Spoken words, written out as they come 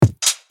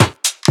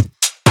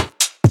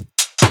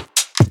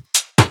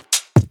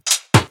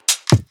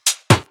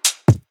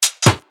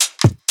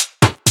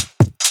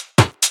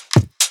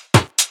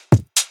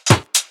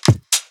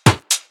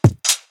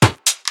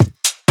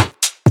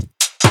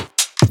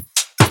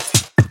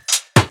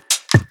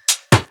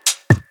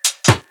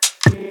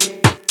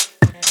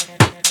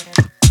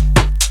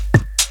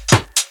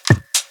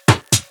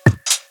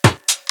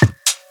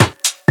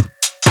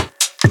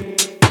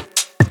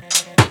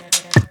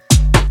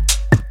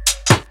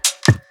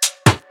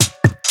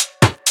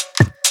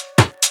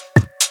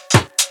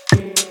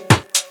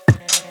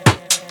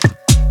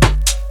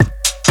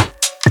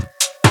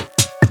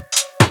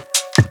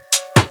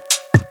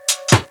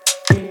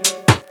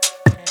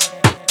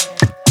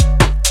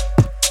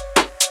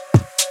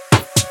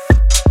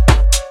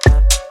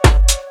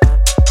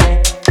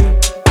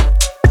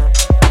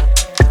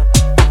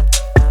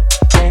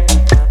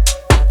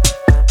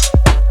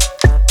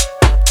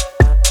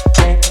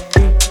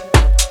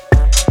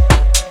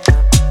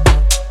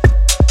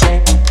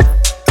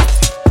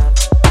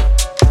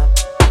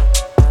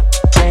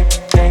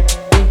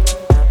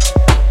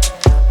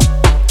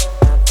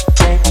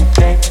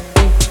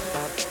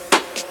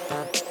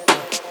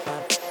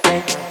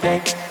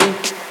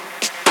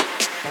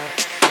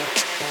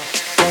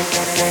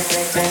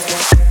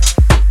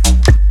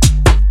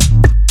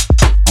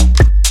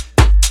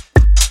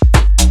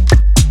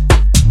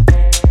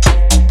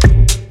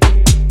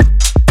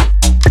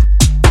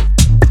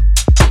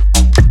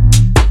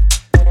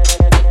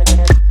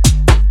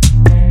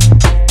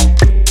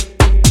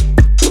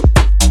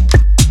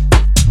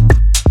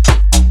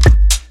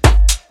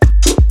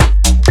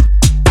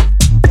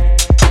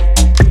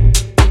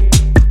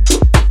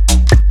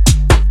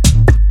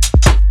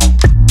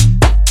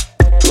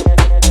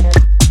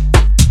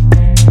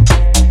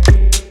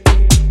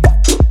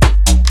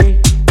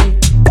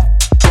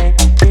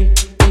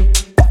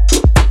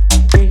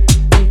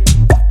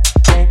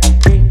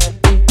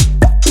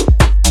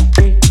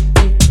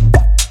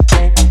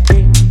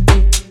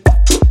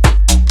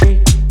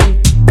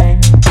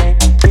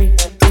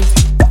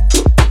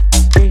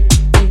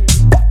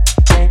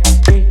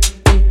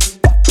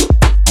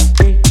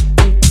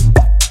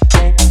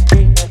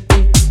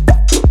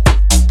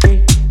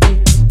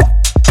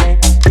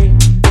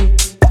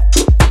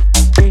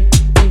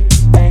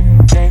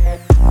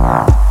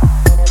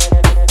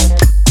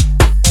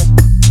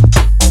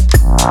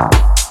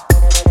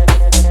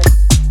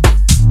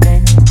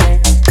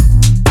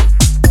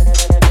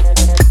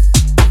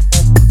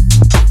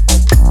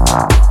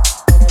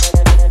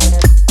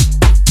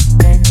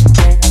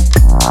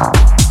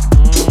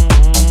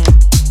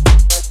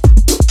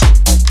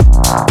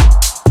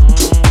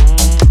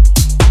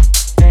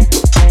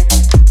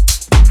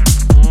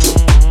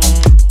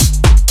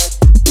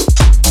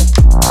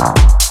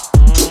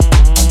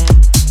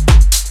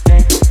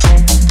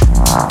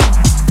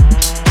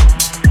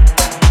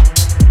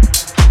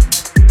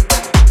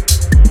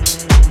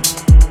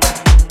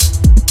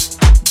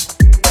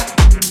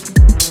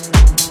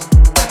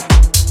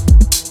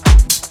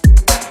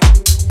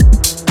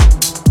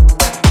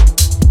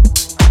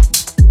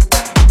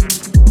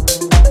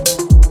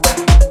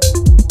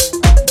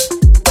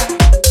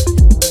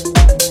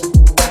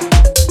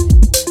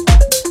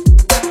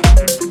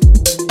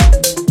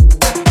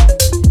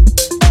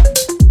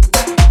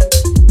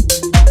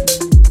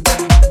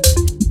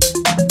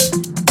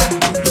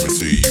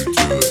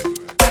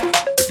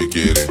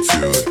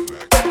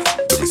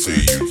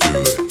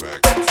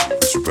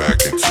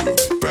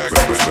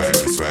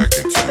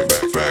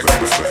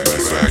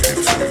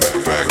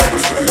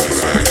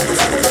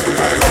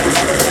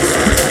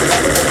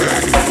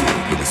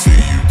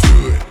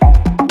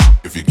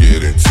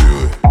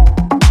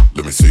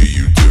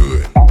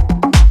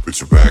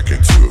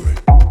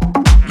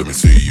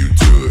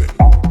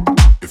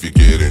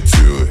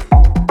into it,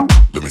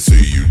 let me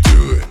see you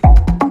do it.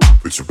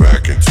 Put your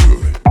back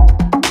into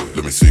it,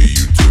 let me see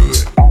you do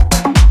it.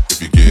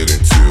 If you get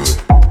into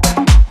it,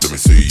 let me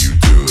see you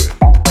do it.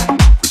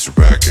 Put your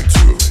back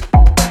into it,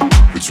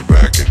 put your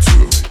back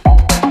into it,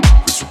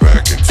 put your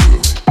back into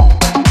it,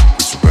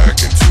 put your back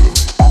into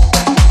it,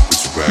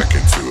 put your back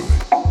into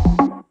it.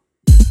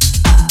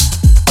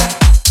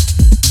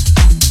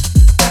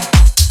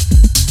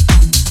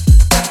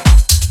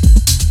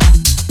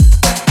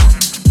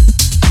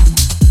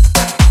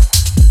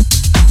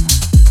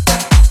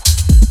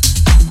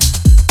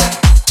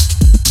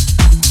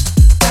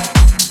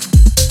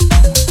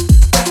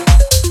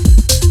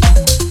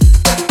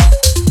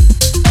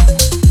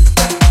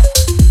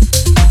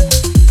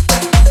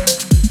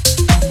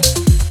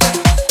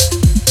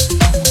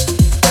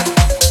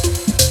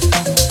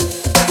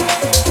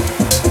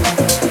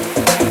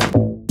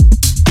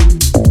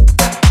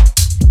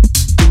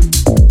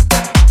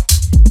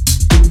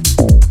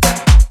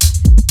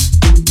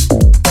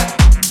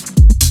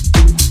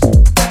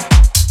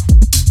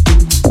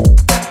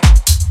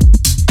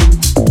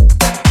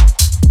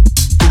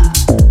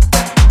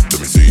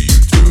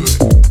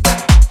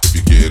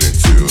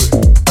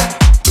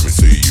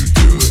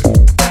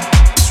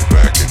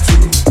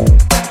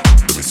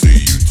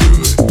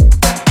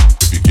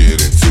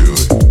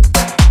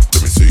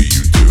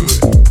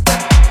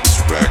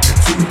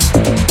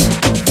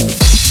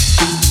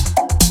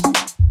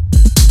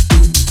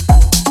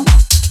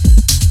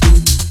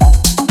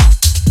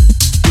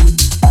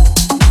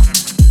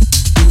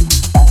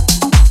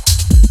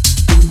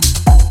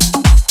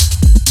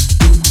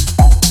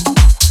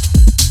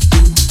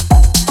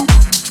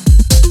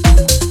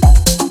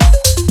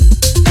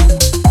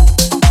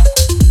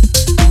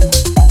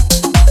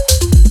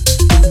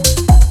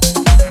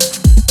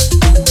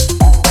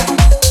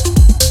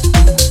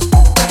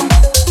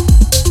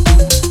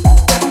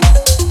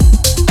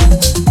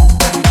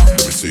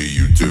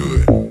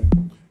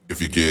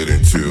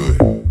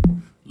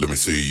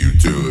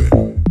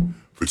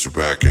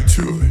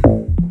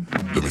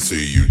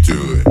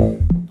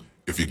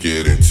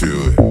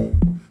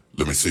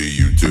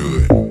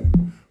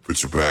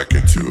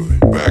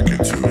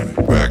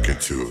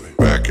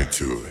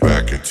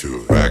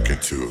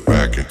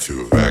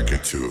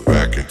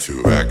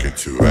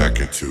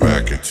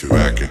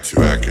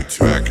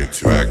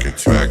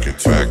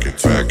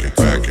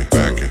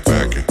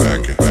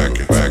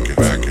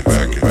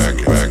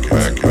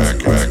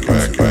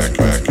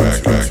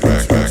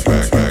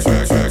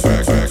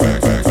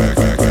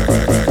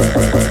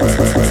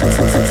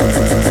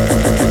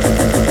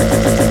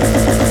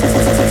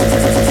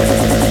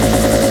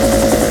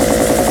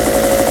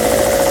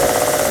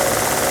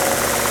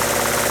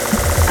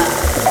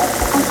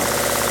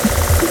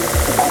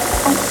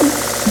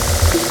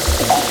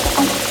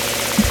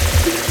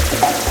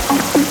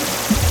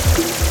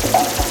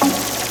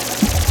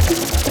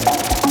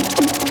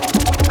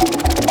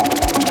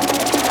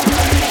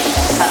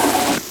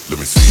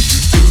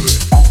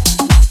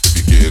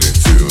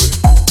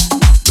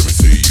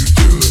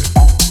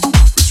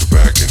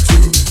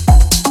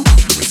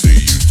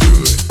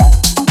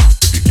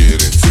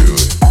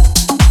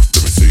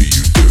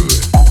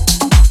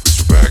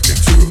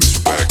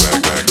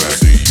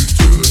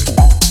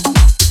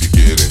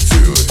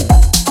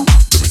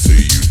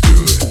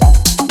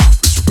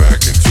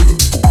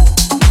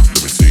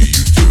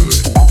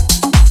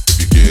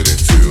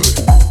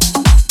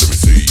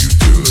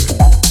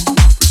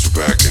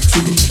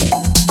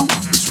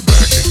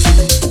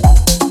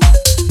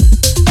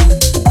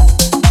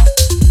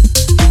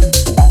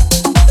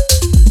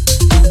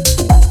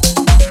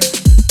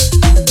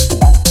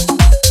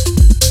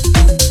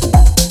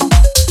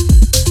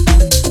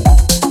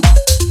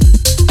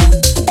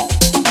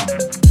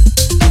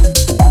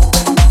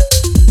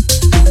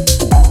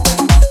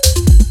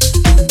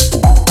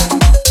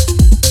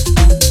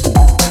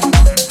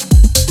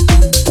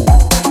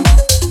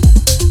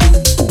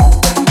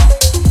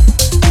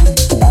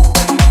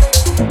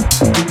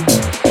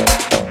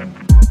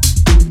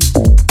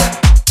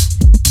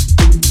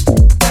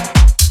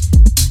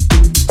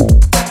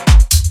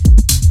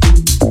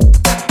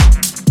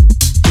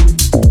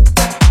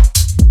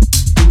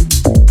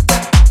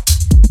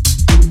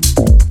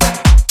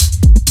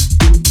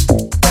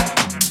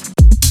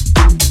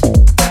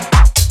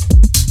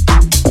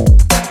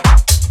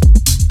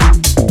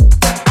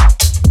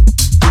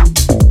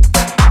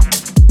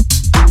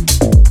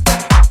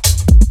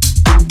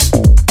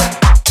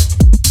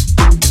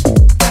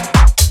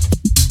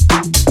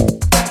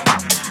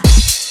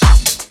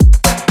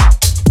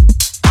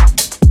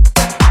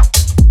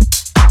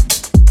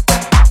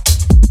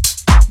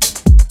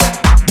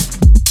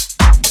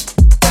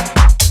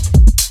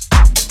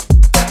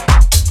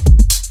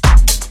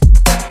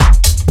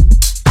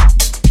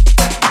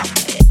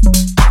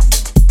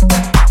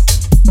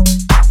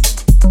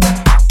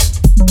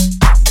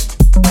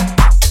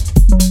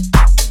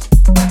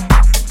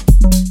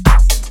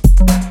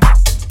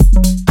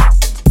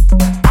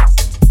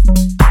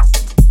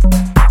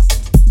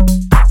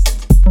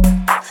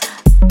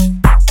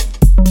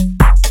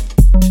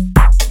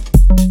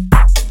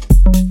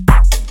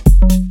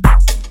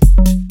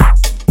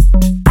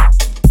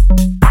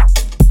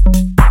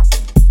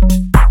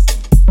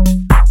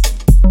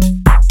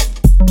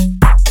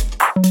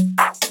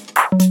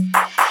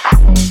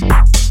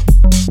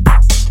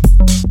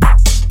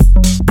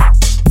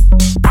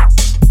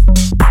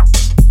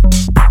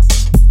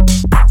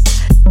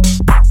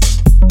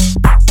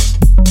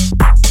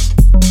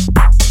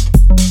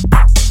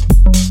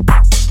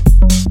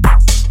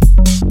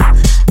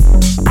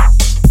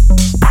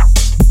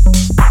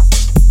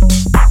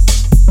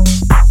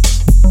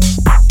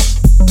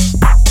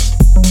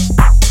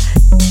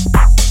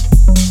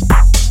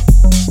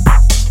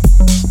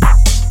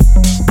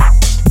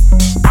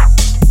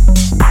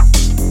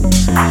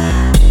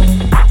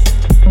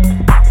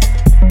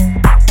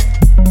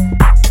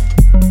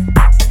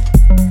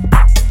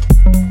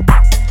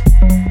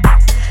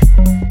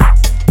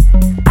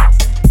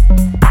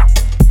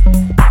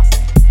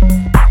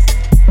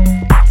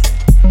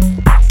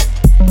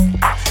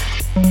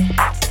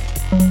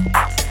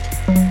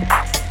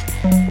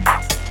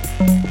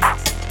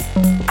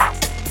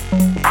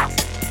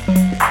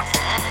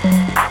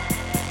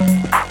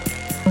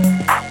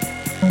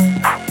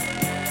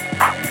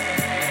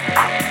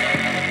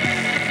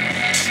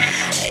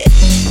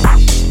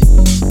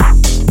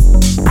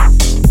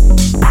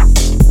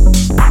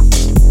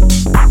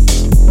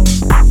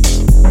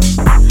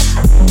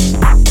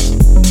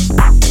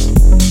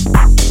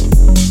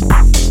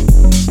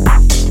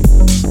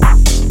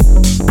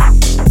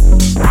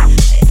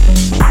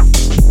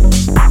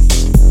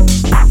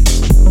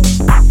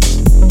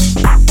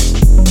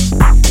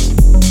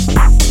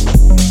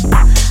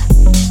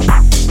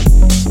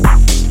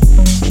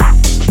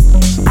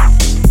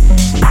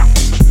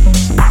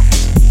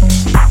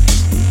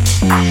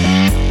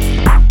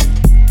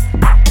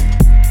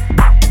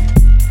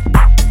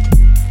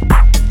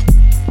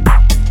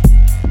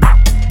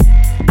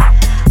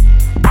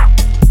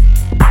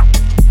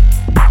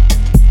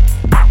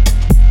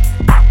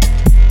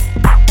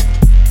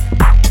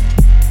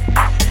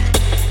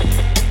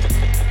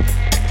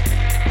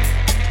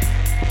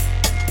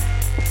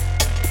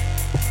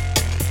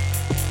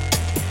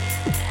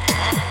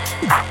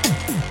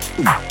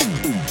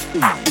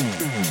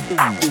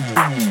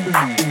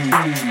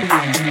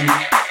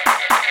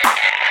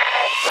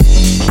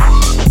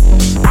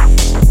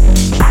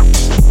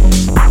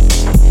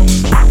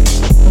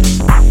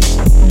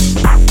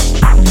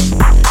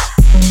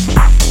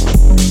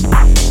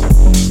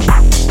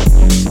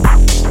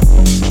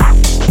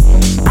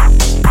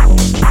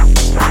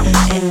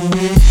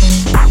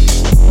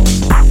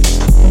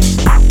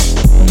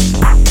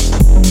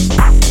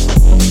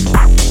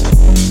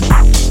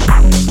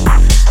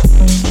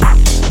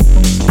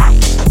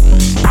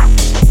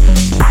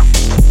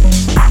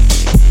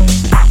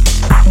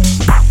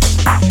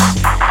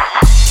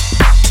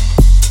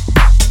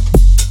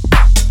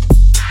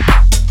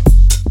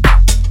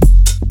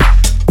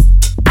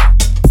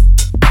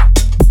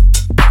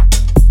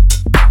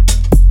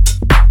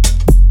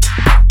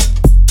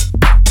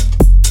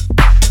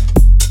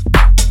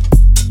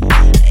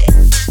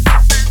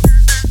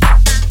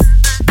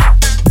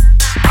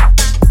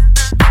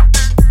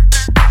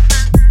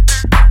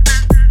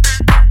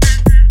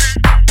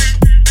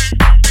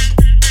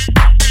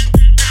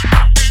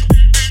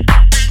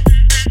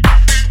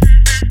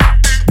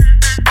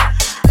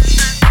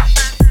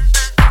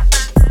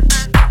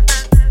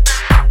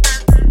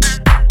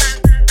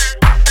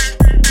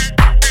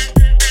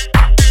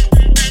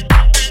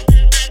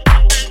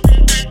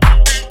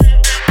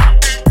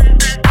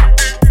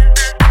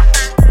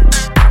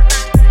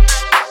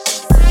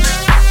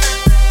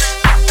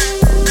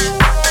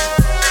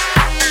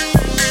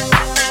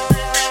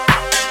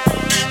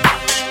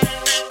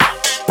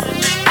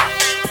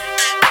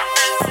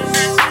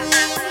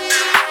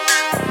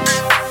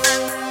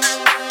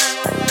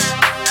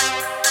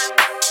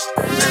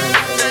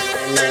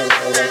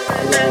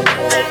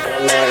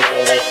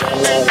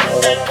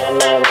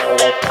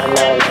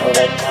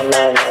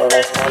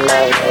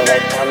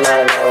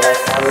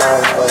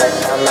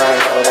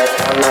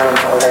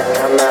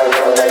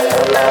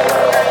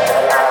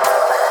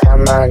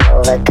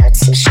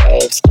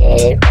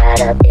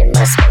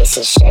 space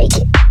and shake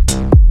it.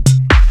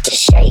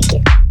 Just shake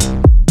it.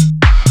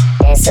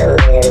 Dance a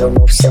little,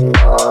 move some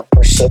more.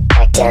 Push it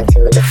back down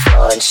to the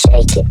floor and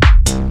shake it.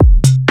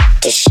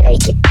 Just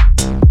shake it.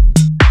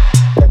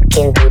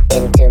 Looking deep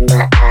into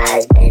my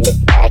eyes, bend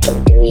it back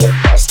and do your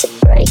best to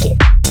break it.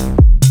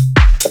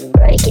 To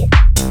break it.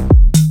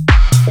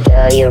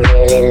 Girl, you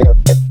really look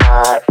the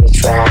part.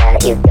 Reach right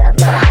out, you got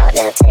my heart,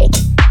 now take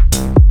it.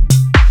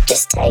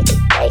 Just take it,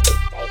 take it,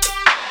 take it.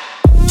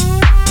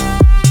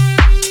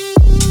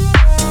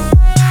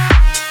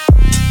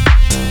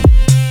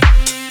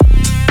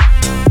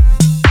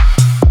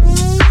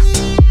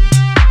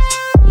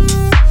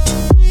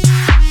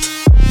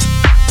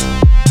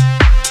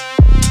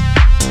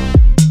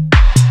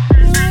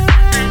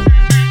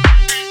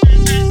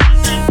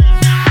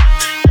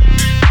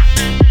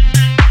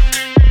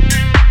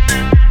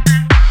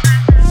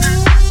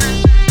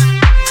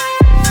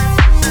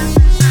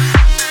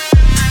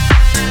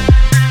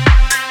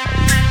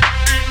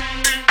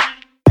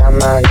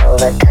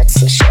 Cut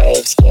some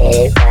shapes, get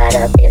it right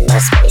up in my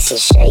space and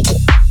shake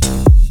it.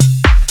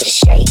 Just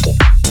shake it.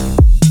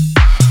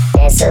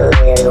 Dance a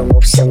little,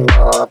 move some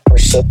more.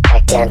 Push it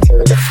back down to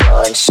the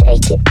floor and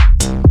shake it.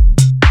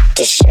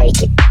 Just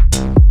shake it.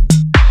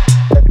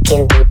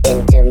 Looking deep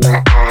into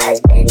my eyes,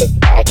 bend it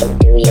back and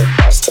do your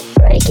best to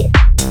break it.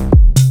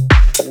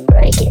 To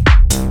break it.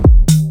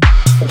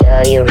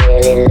 Girl, you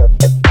really look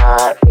the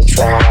part. Reach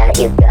right out,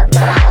 you got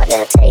my heart,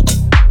 now take it.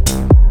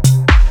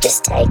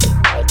 Just take it,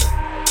 take it.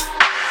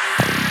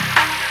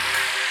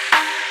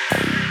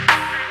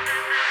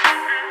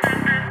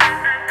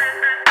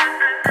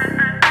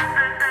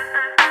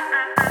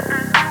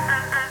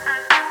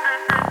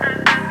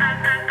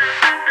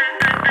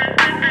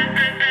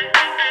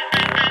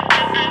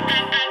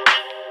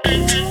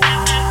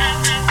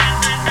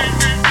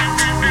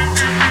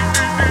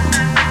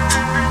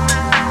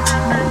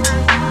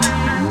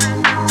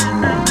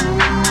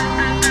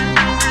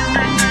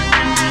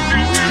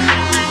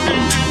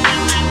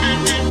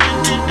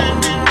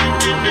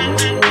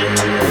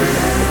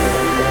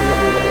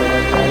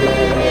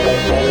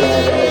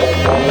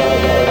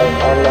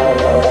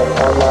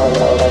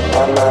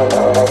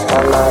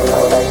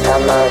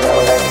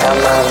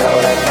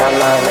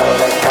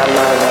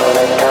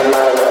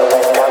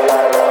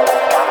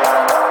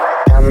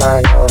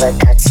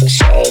 Cut some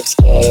shapes,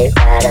 get it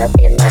right up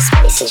in my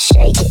space and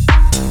shake it.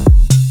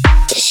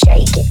 Just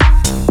shake it.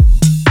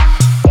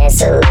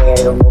 Dance a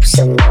little, move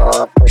some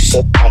more. Push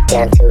it back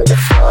down to the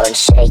floor and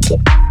shake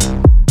it.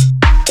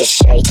 Just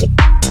shake it.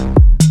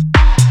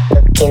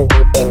 Looking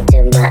deep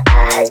into my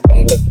eyes,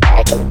 bend it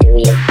back and do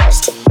your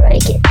best to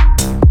break it.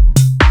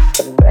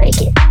 To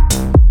break it.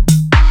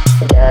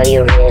 Girl,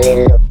 you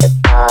really look the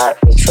part.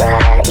 Reach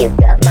right out, you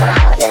got my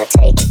heart, now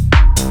take it.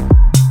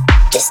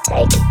 Just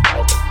take it,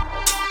 take it.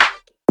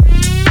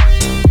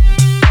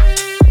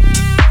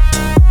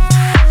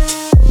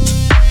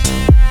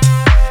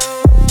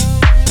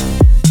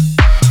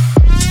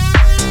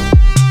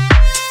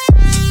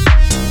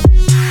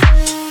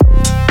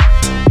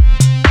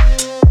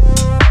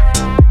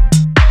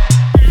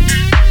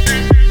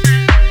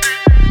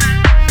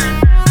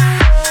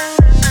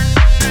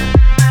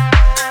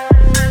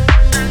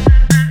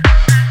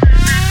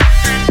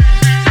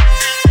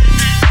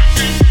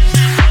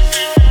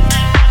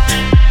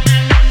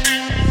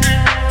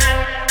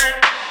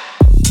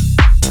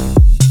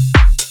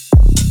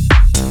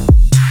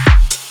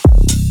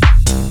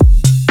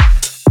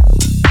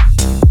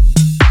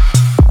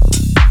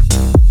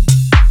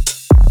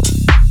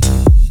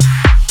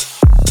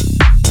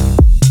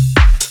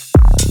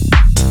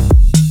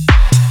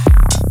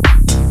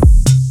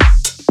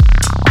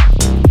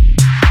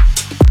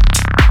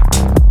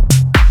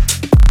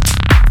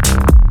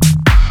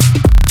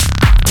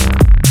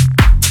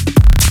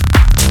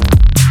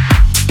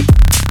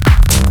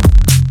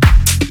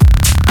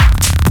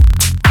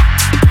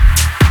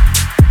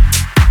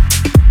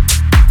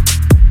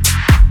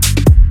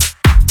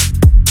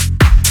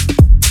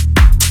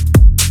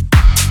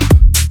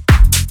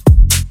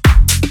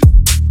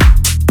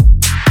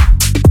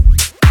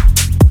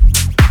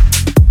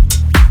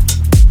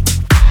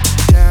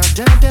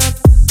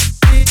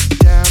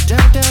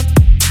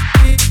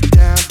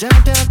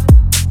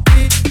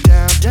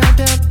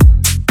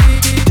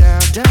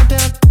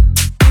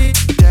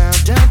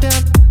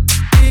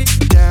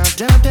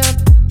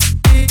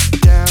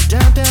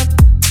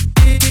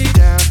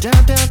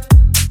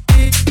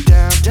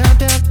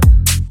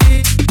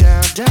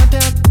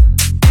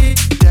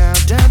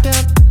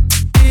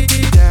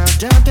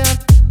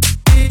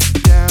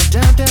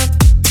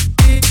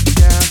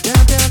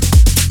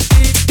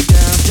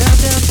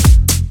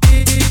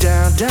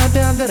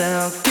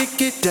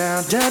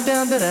 Down.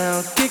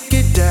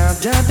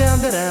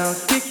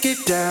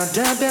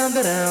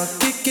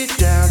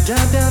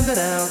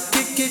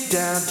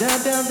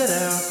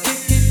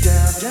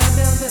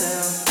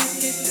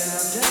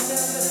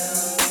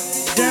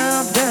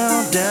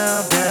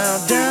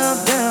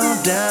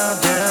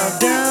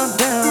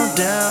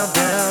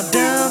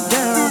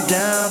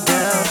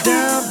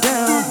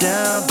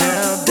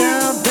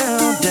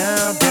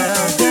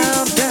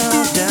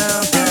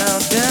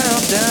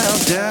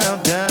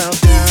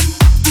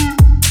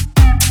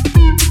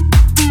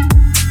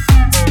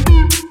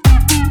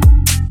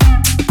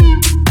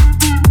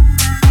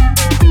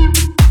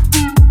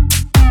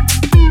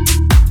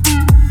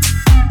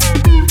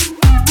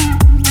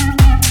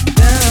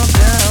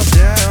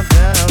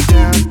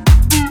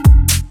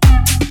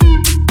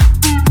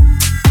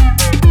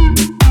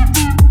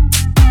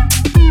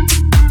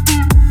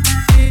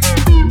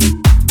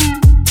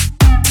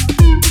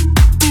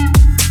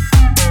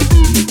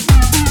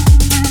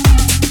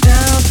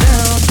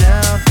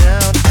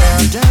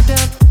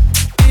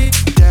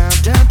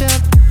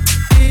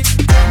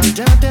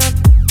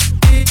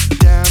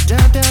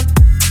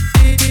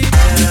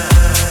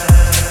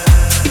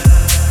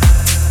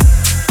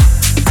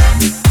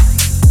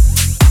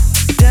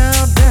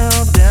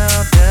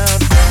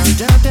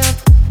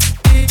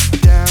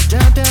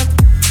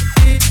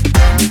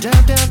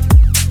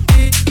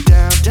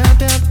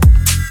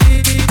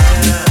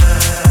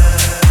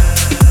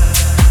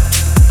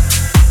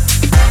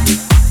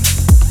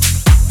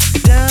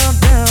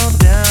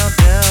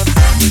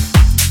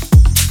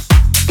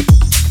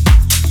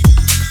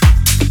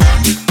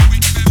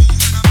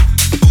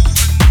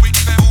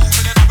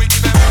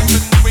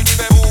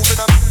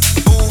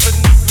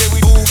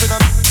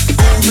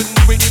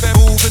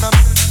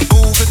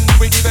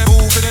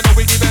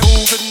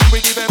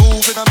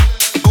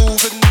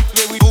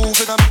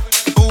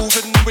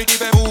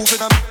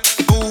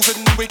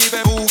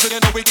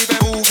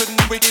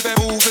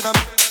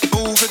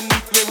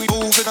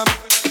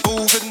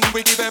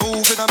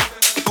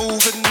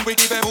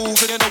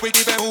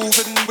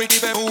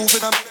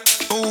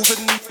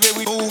 Moving up.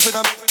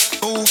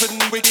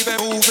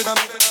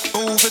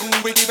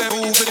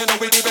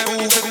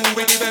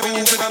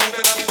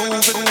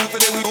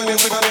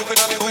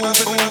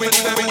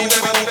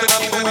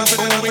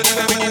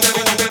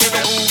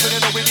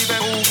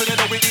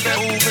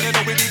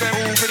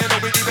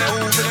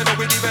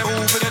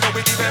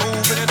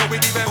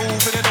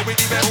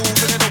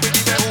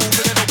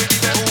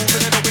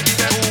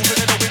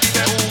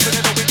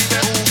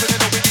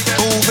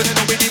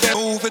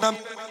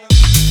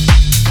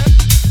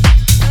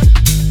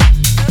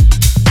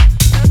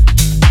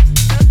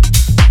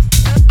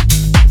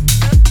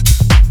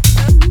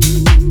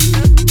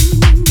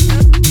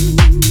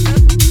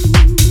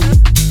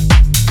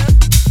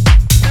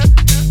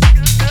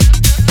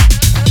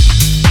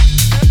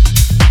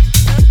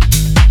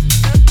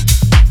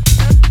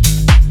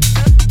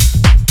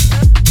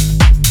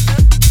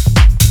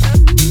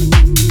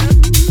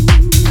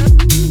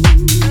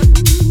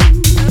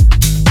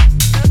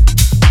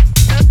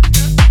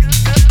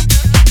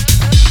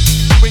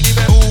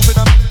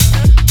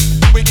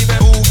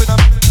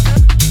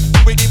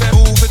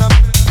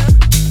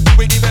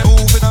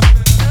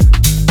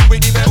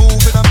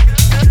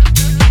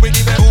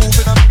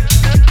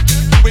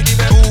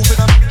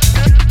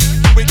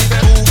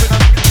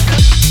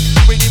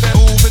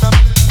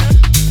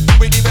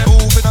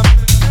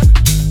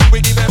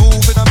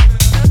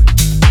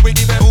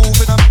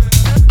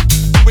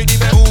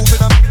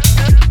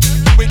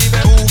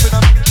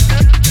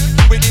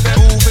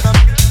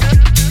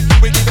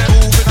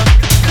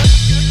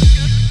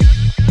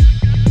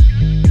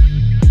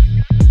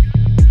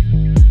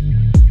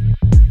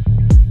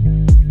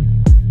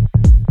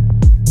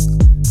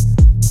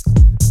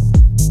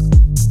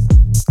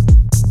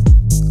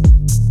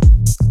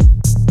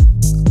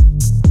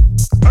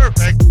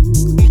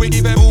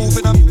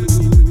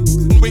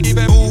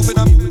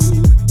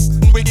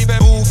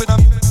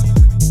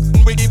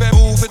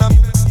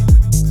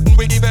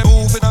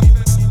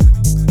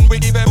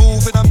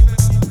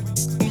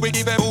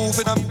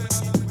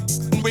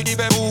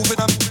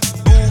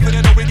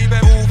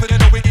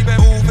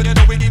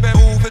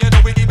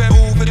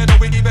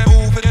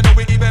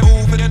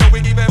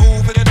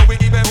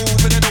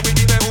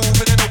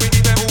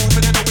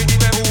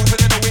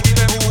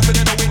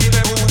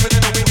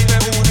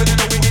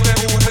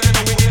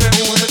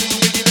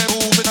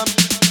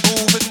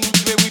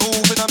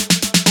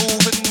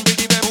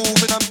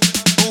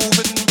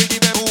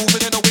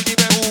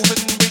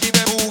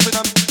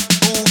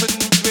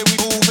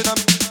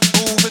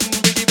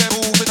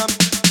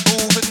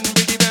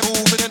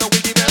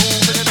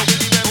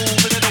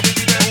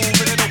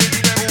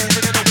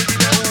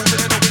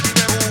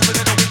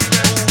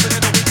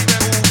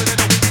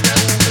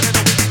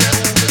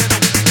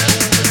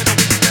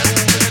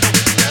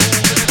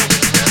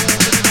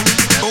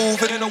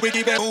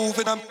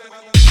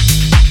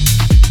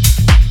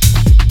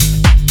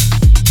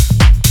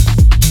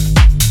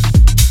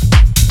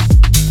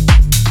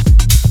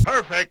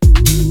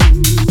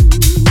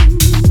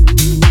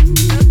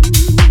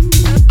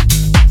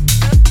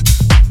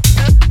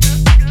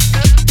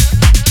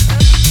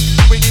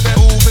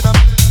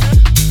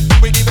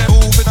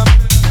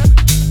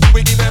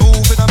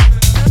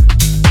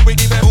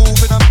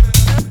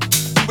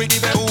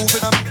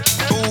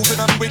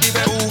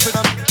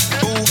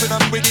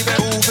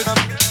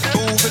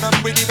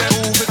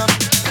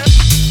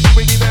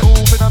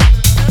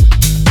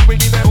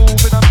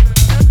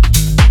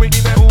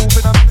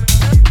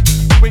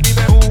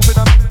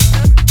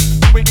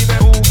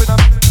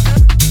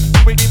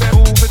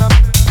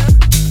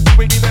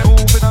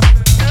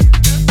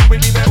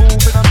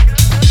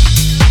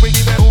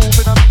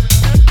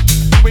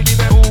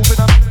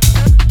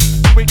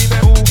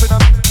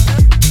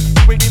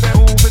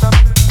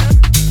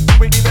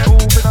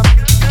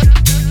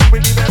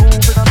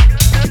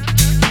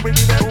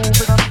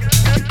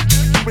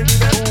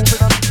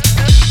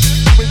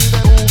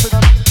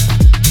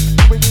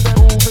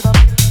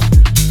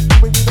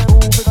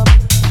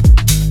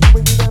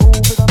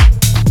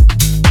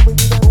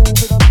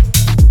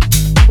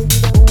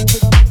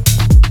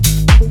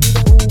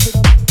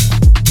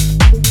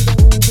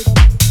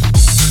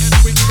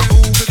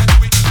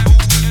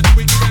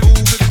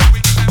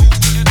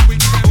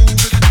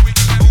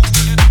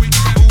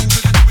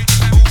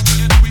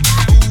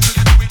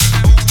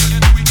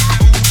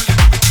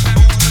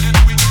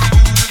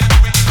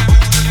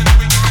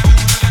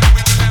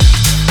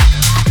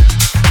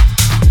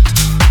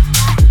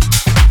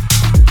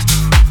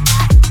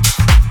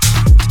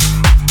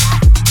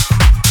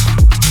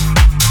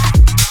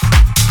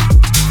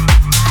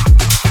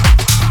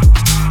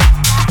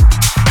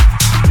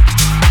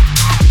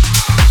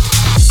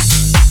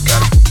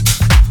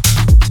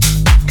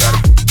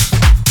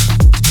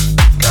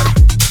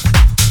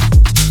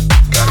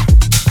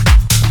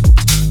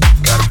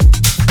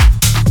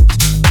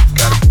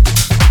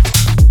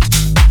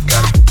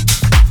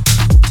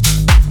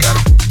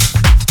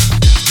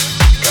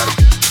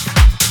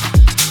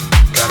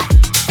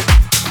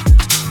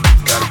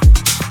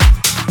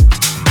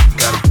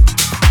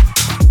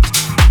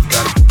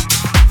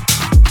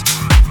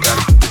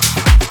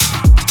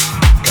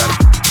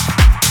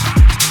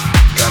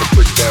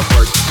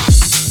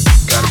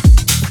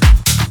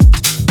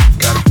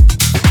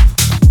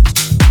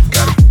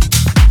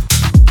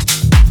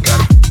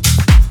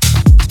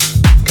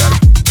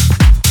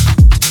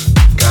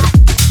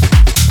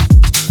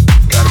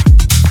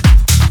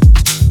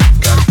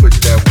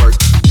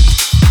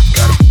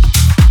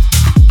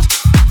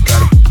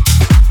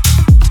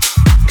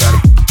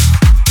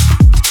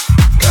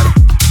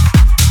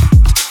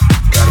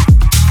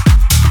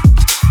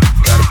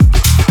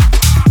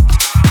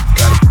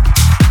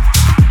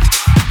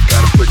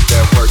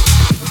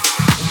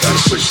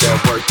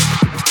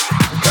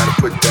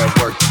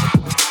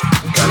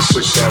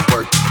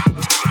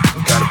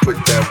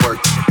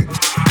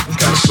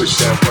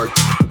 that work.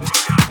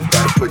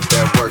 Gotta put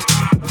that work.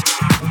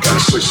 Gotta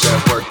switch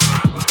that work.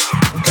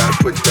 Gotta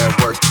put that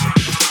work.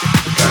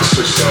 Gotta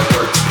switch that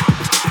work.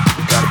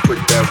 Gotta put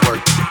that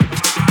work.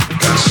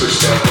 Gotta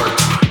switch that work.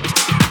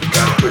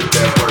 Gotta put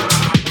that work.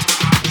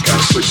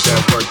 Gotta switch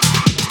that work.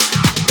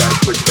 Gotta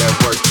put that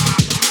work.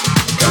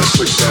 Gotta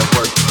switch that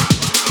work.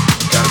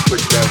 Gotta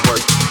put that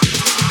work.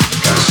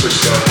 Gotta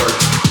switch that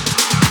work.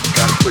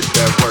 Gotta put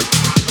that work. Gotta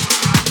switch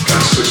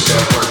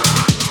that work.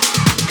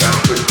 Gotta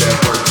put that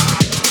work.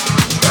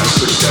 Gotta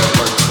switch that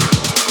work.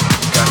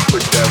 Gotta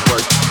put that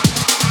work.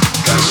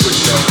 Gotta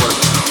switch that work.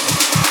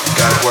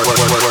 Gotta work.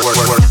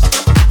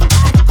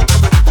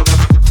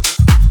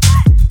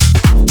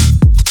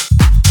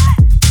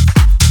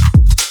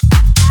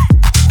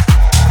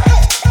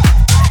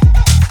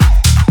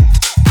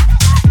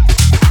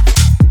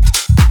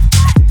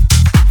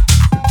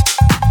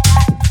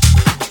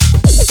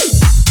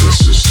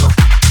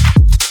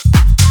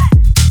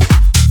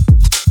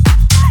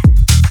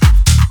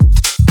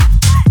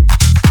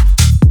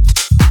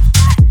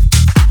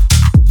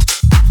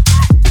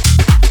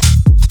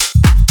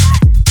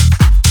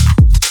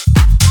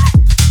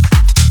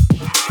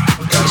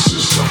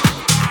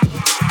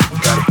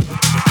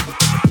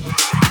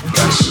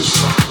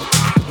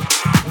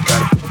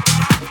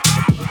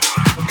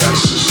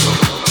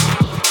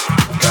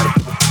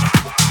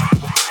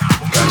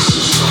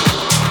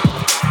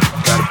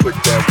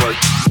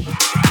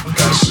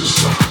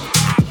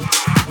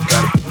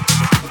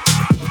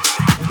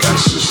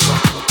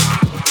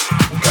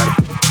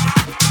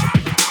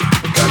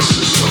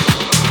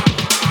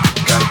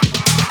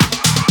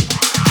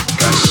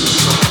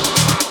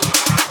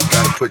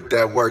 Put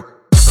that work.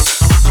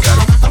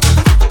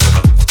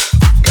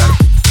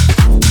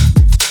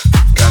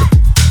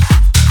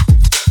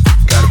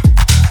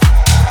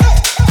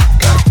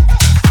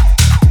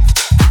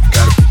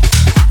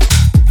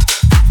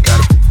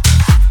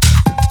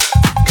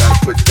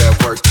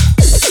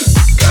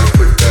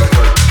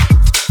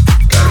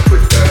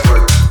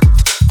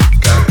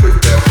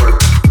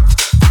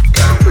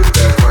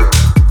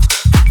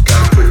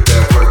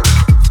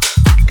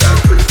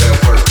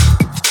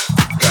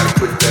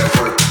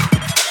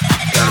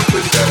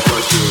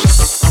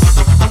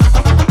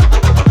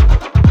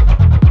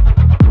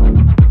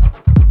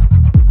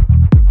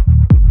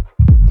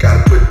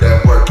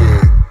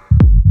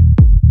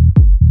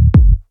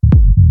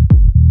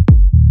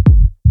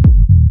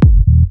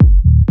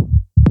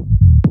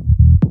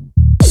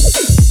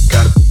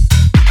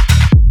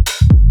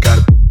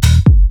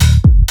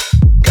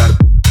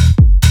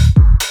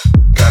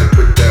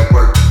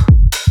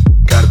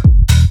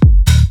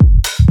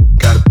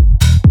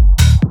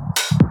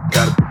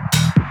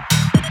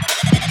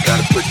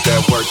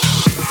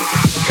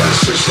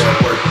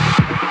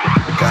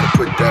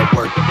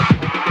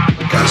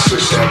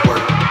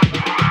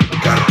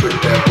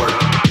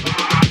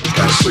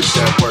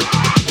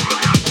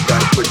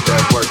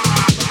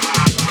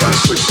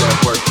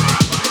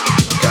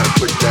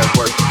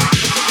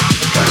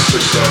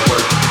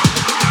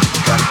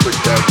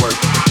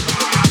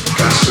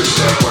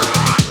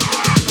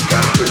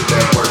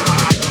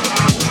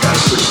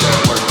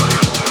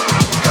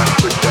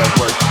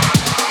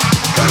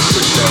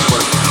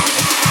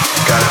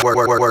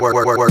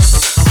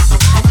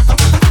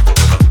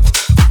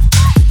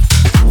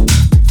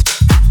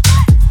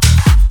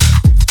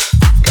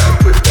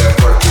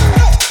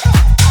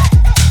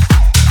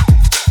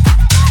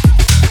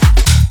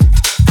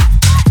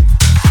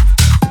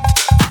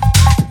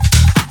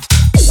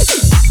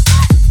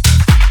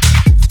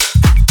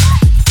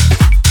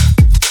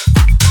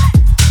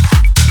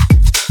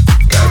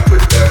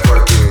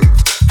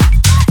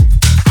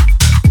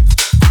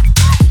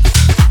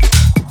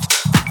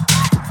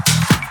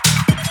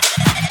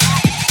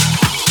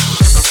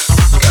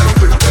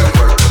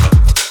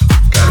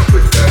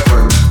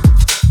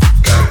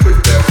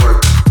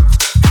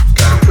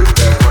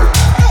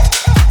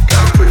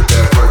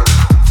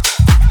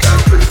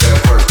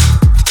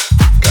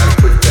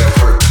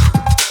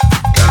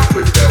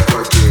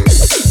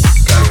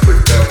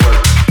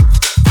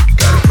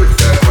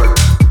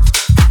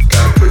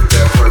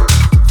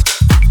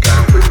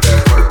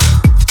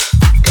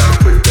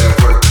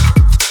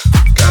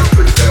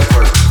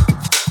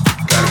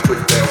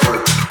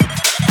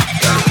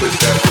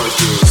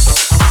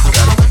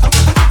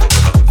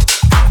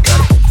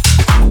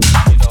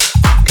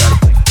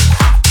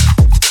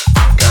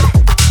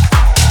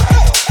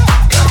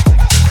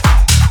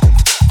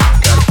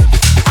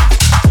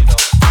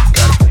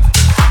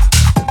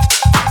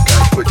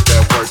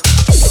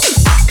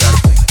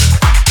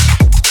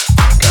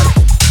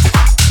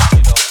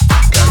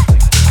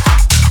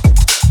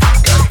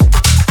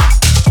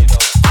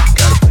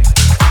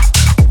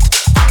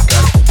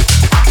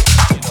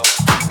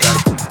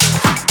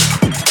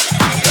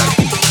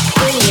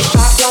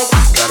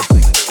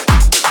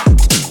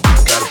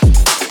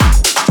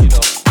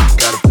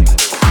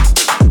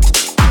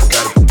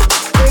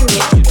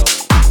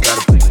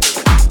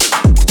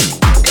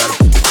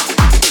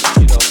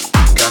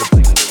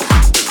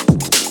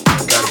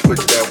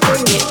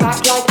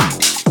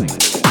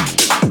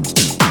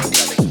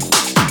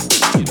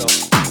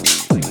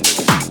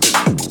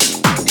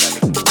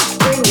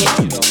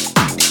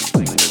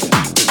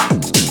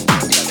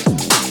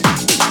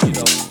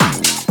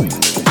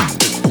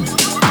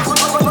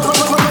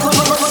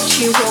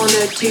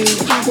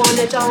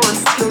 wanna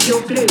dance till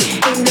you're blue.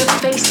 In the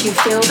face you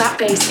feel that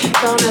bass,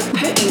 gonna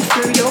put you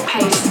through your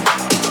pace.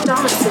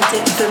 Dance and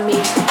dip for me,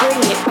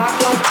 bring it back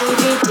like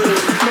DVD.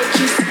 Make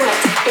you sweat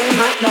all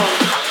night long,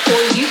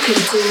 or you can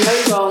do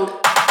no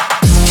wrong.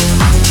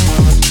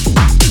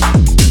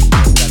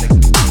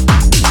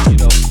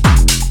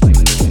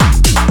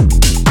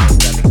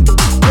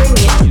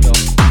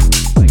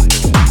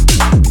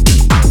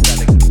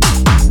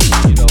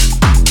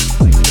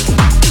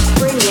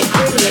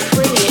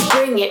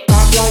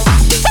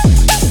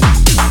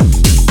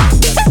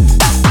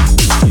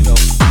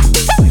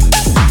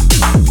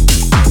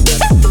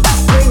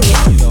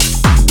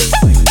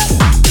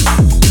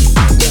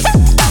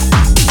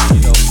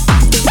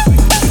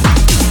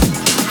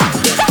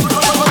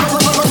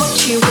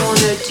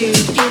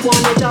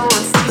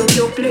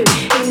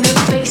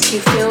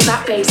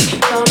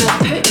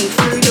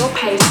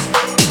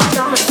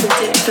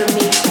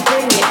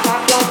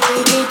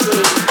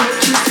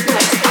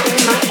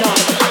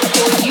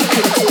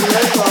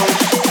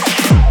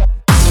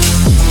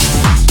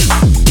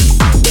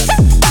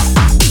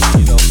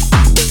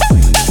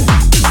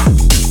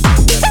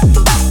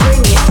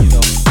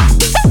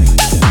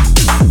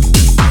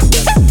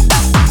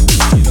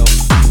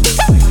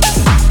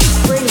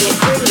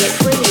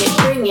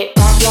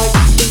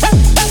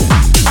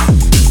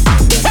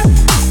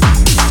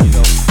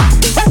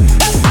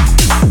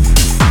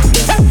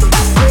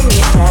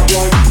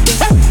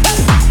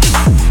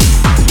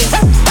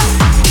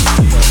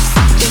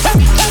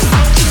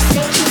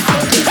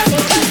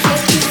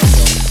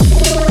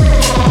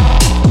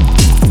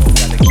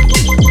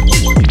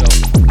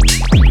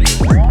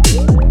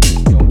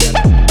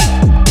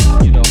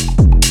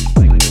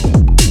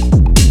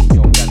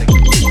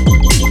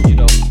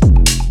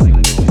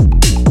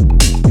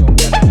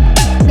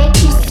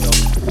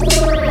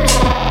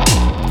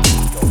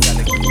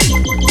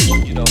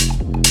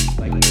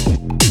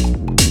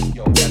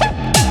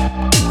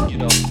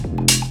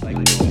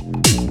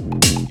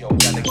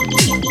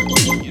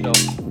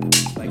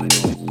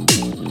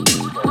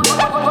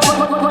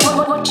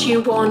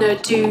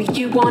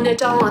 You wanna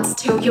dance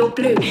till you're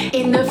blue.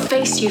 In the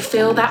face you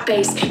feel that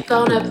bass,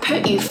 gonna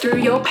put you through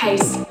your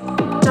pace.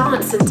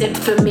 Dance and dip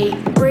for me,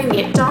 bring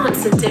it.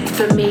 Dance and dip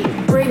for me,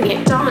 bring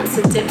it. Dance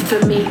and dip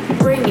for me,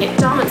 bring it.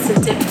 Dance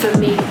and dip for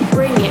me,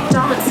 bring it.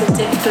 Dance and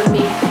dip for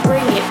me,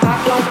 bring it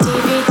back like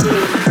DVD.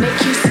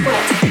 Make you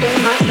sweat all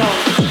night long,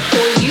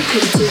 or you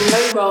can do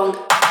no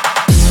wrong.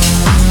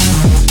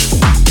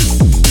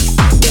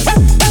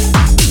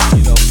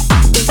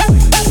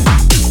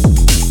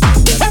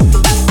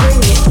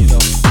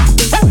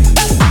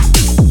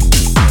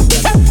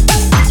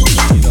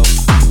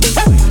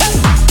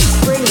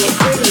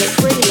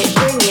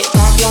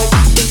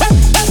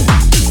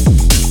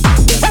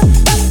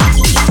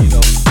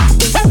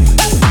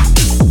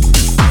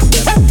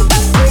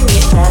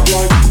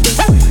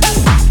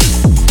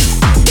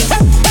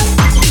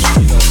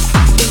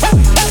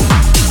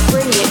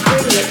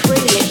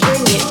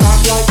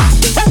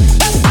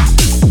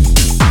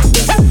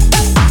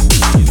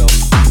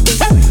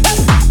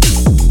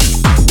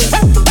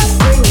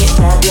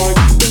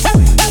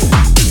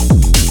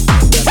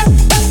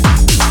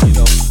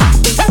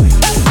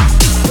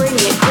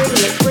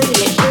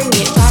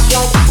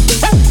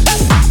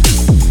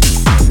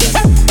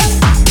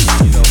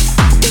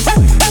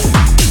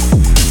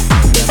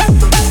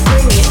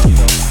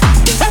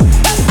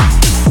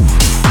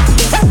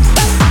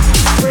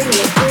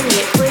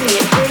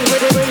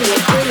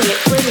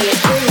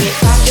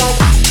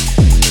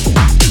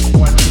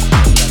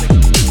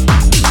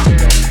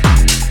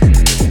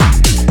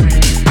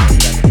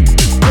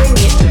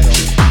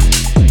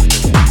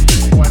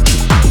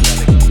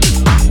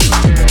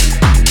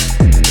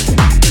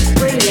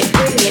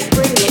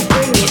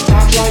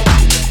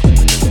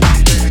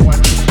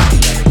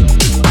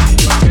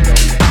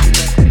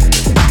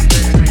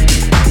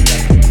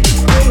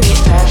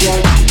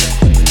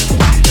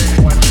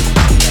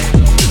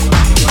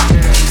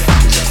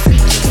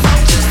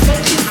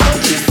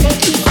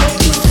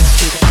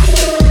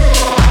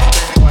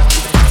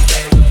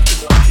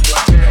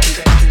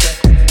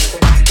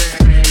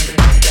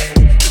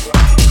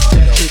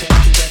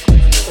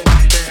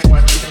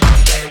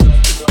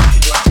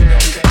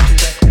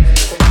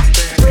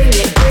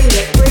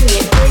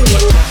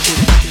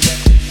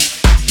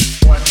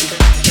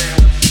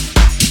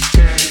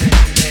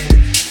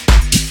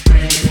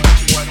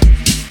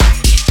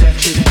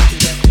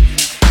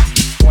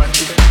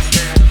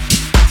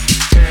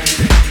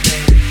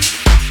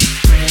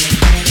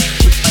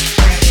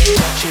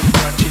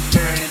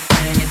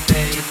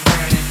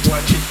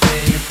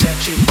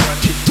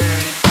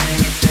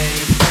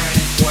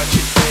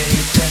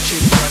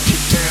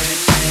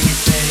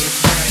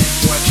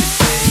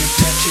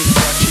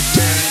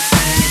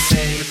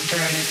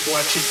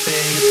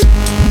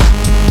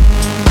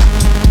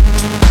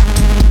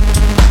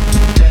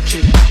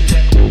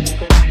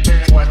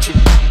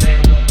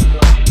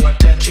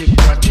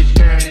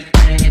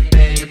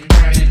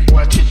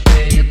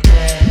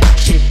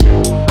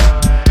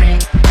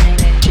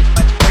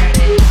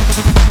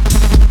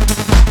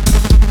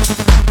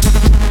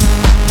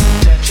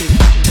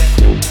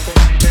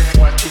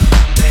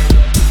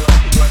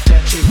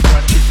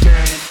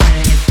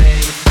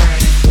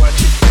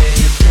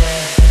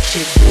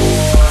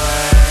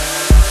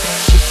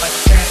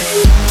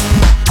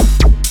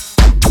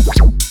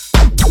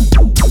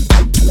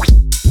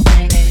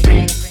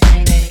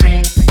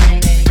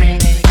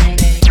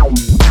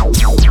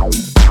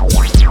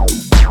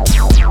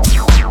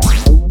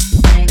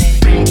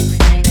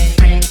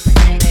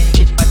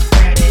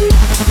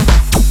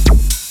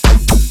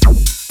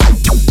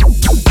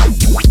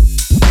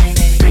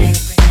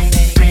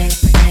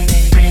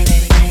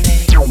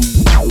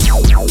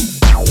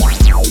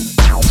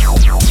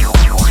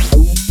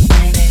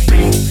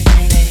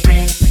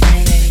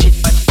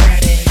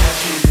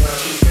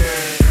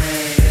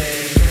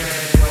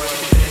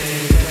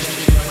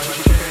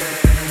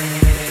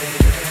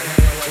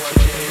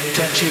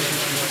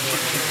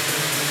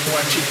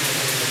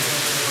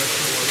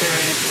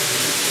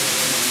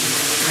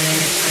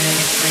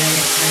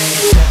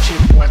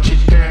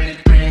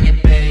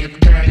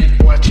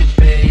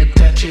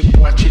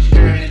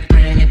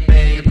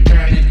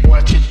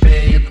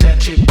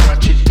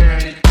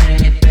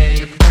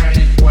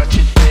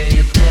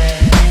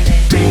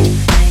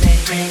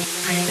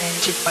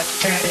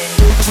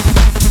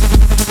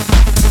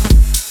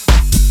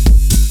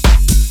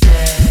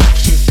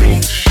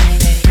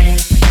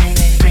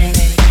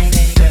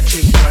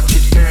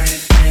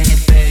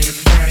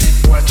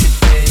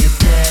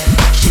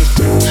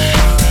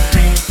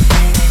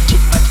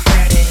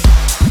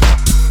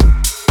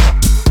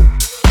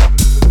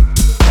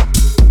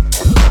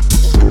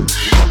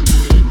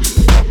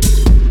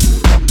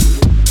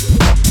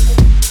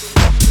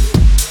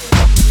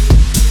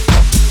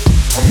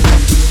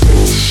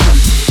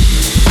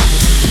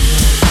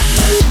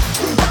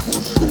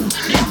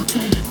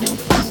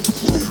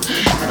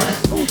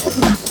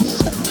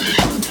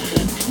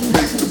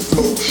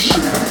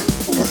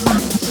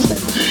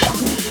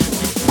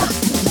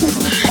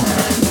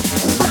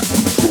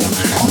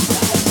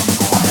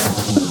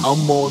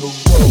 I'm on a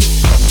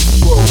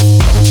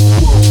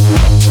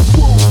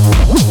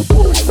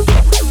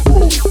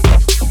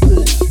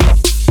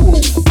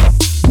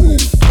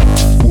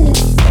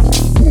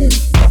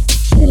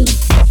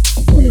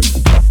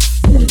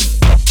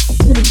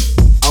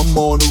I'm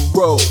on a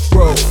roll,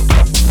 roll.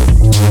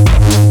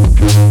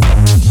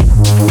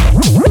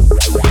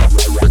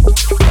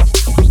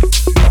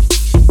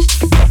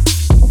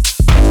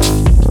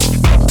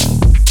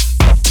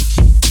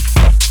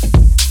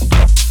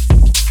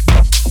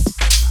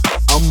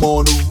 I'm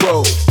on a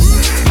roll.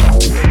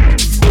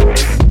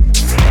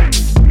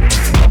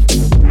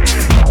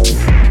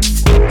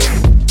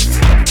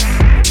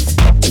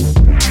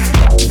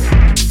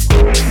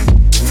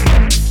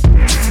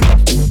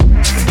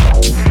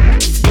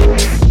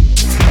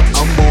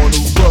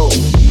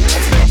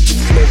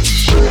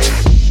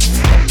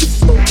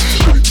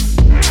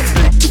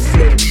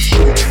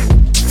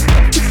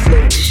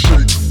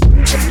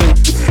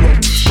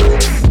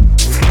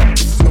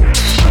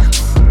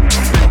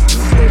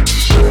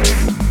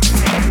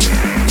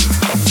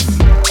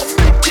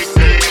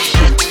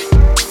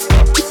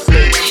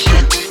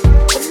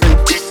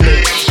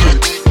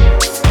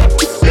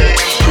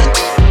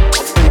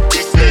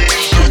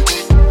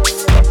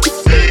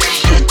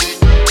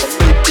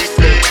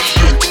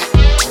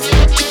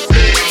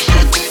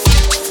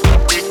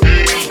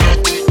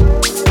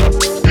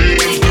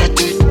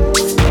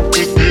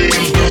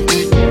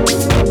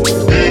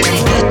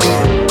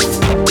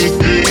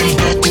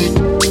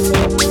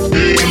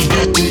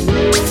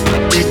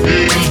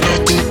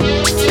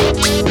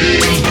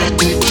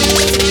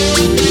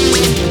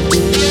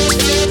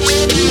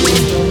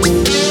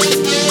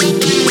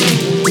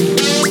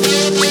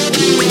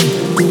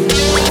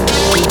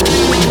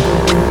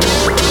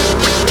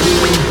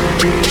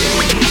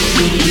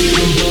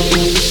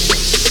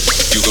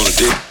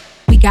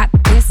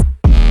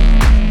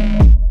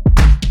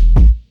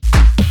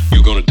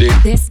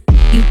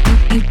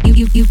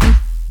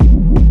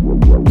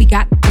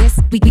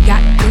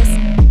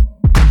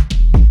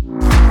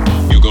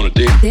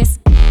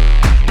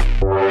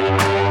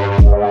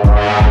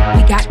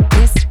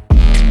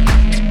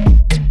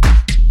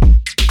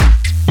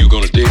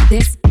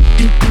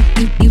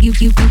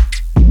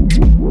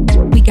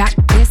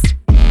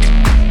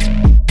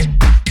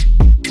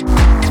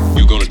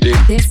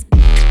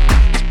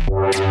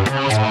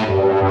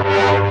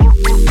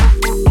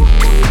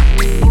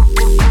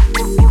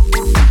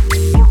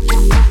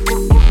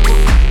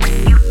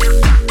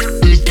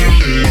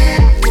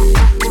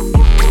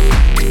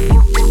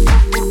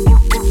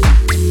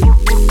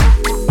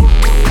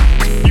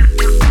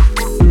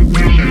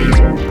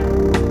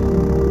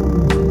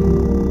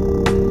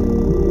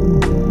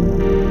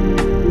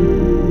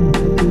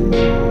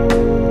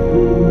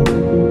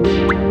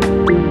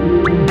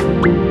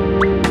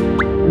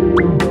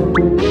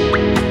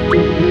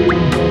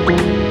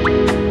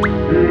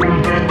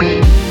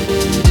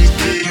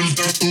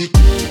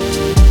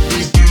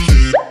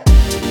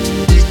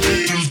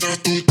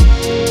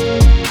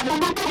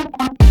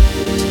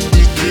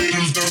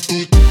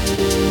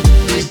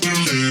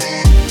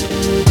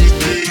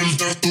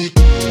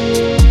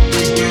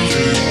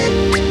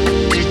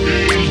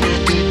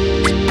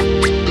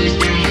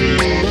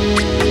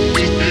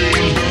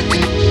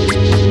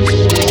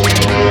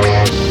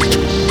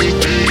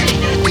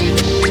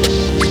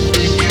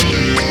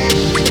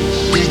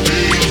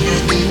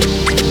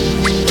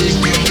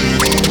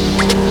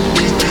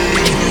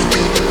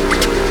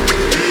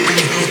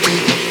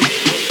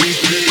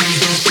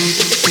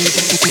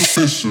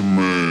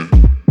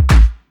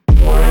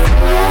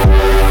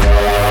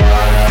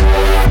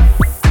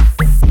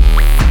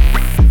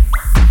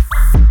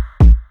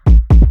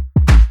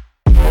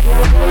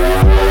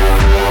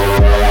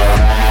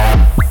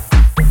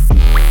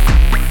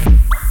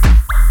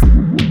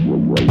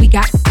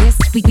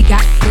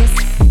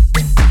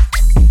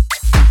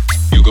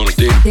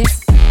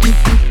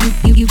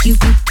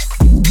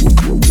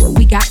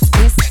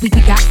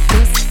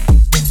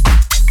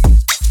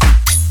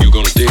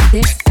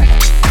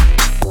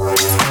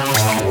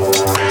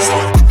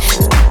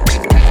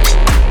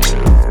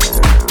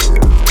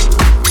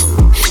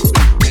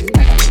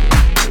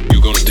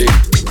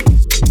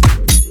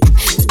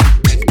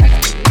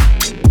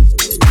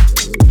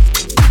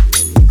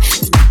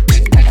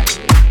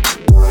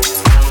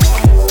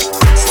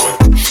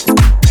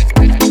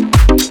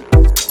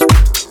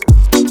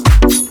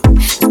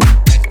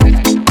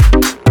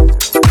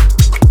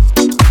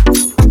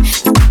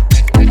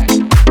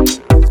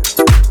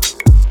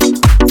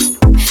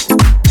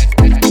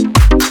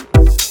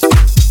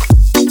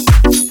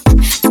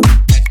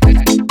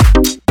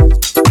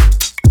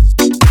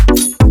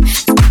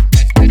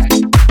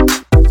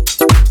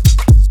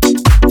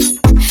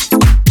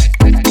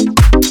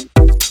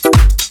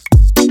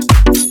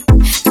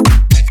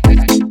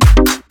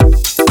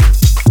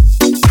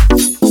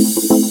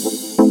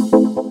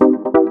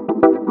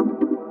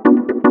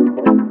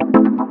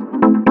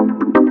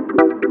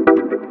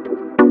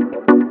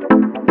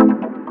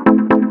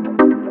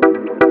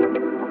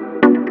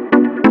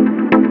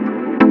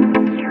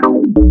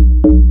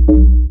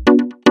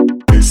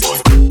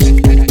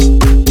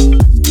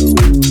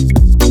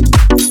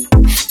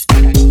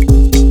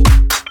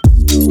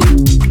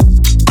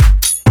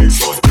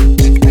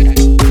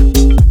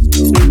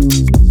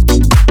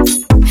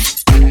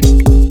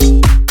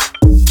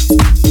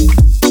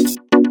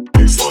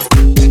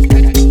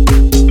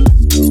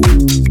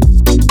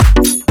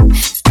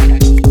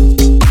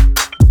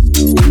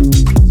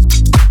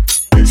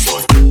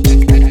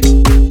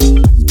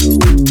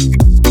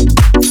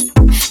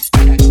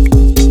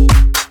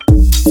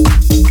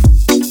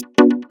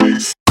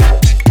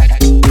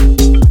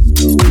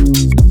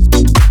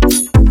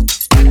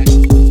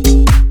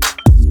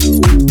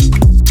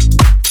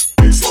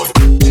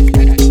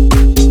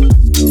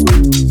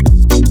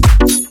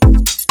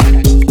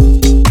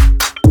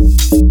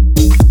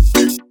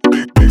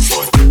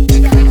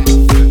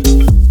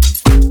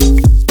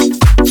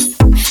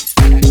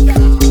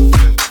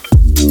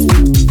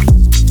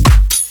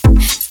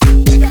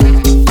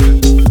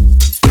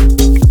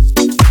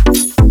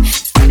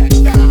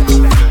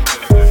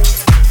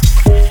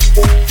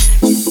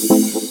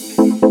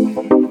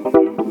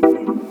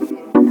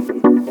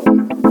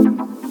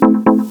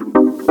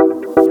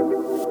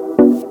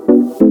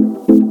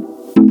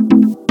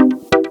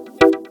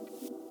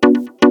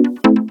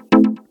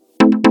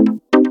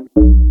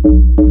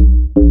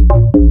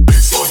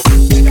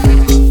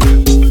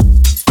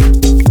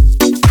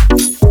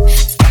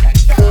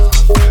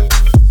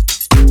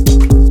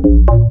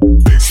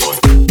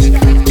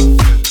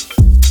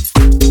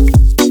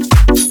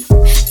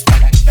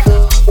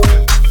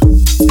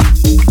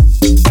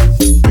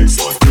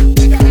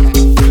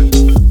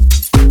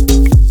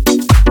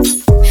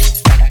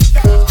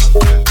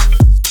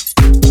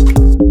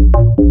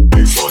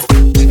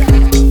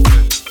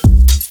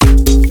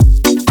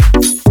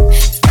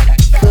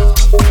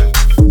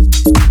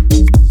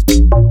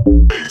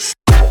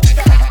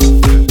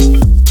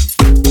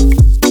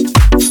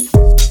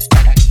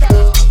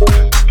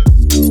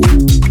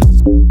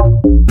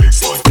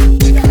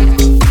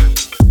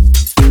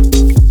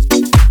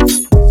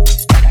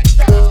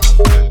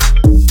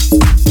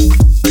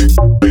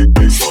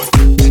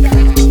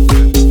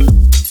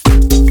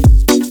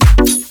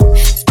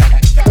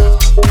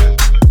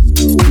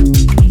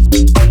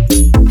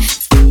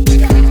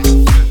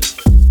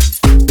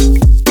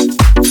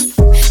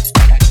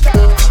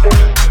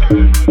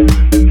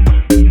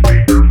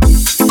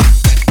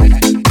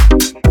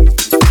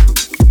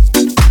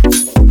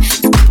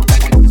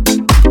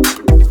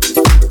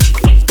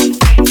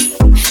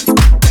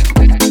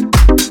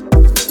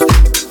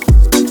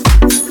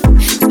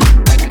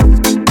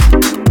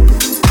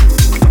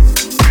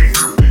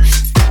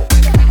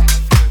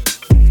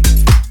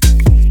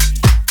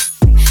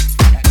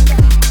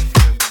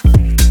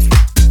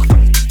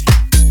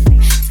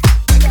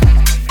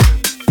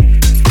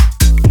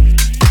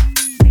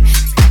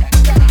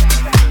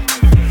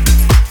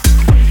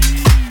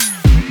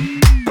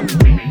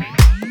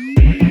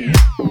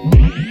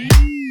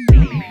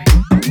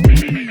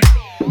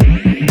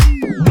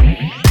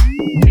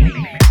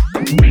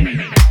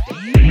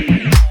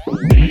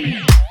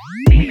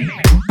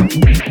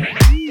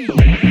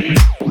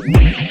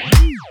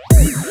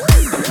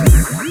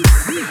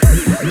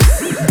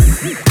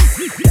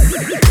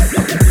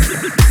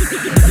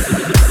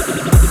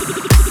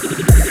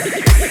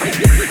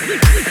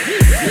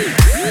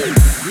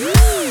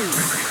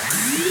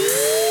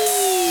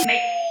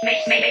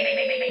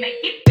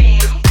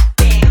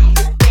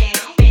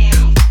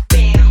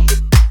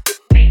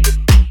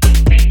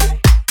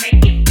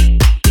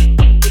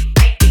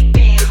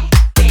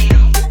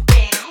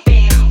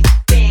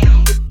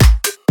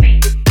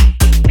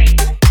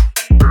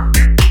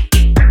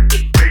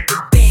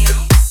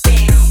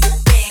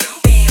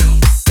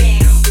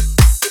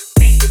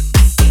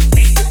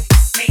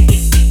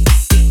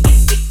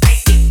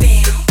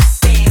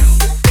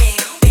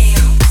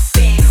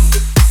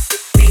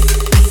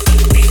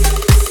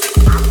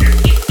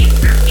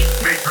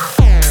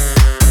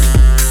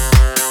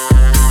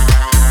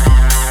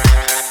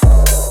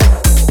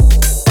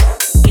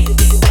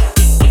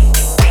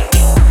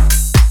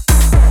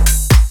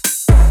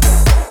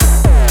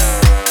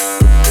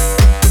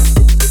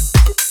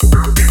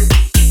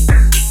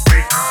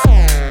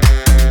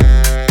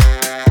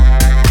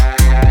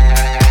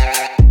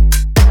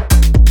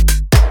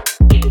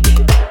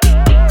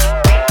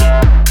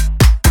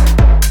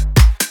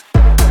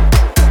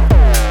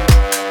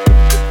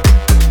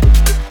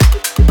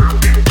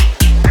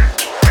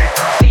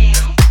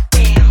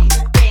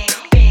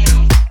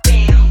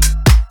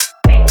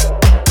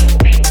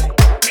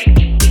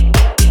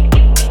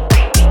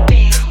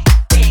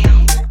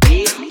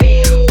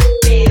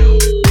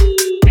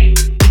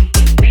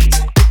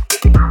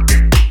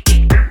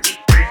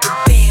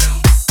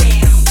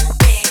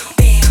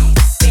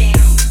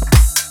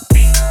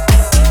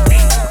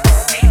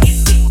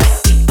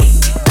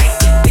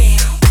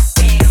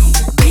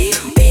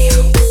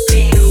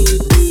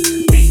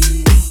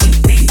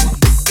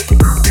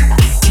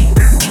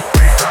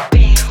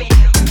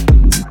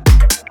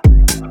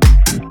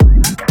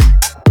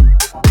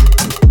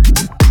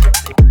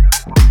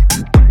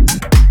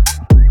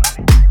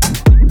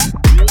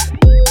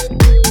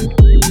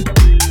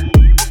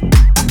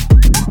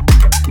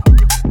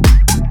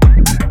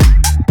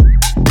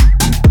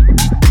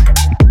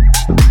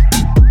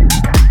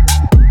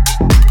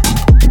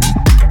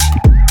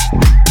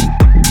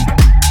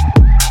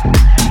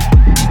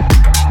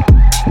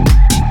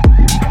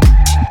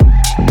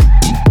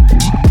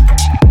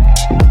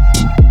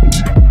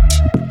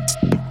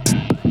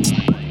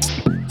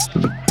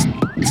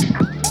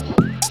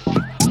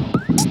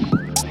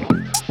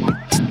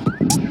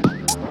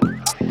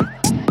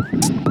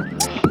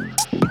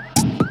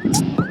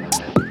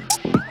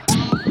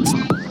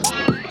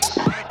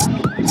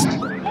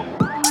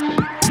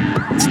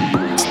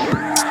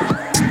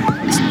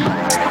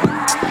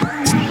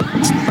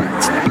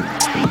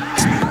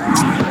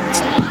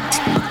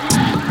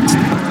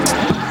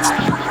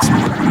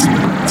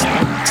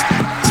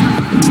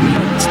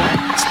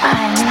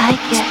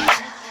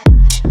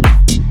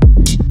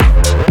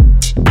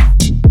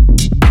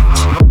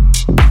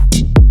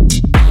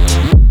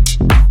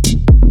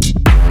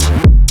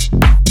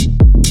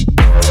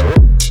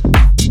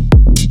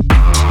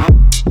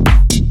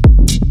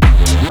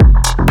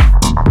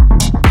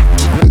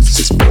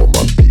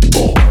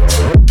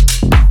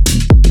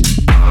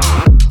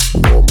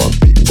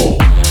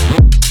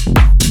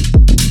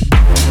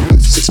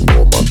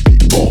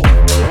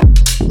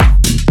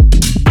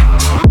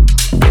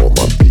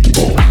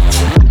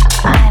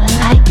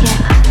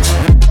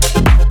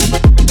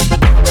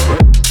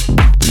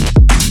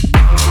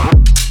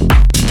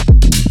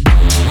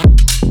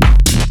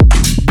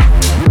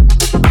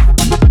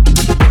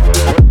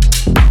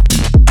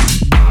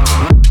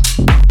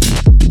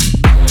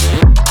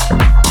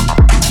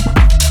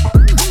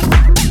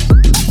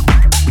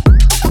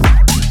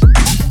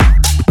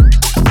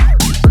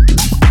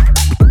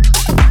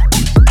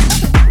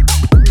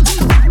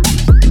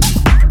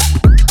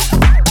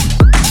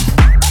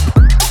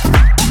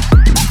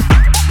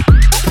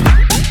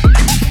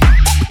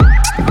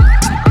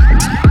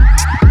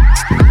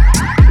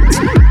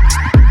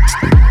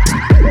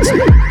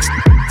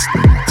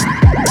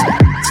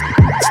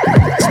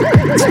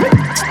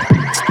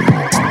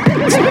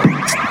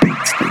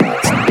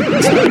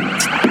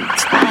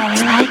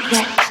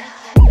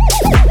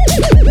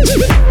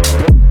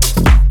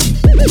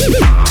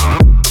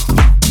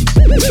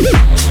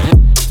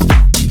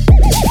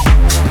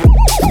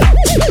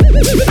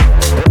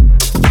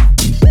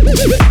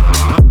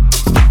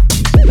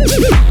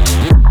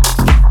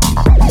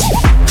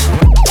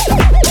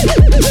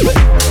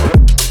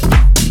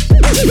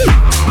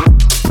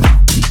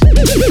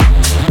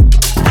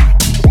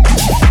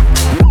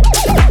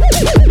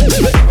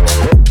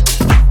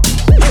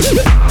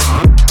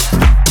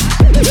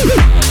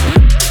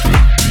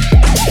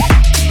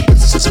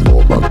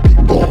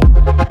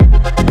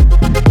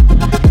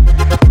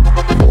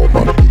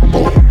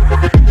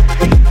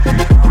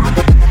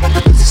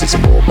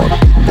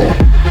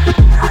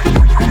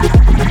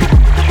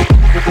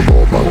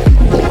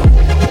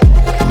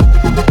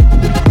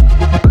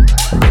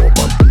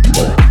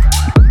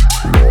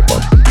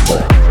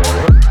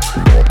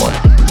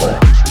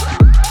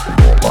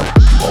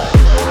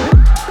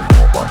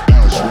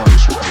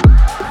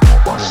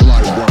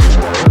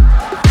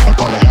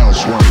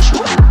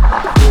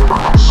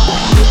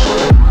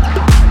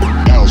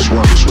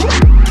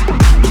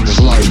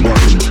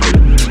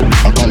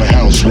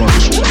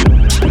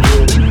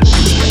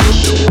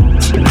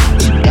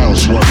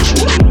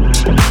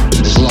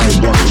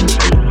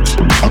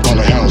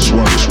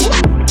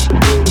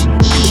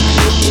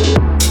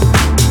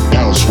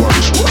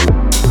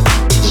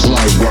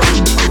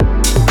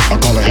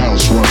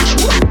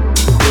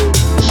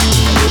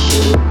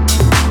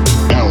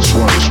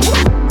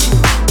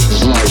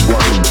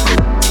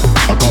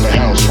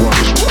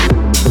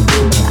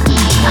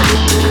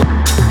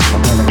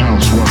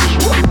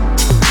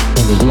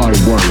 it's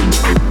light work.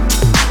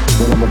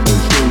 But I'ma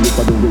proceed if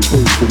I don't get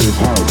paid for this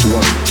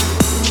housework.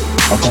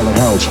 I call it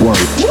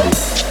housework,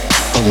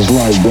 cause it's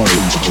light work.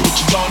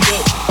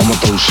 I'ma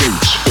throw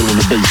shapes, feeling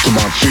the bass to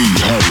my feet,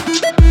 hey.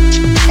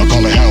 I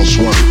call it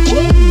housework,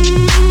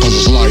 cause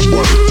it's light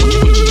work.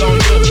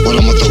 But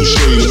I'ma throw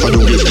shade if I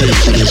don't get paid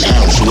for this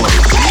housework.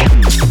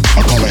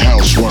 I call it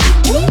housework,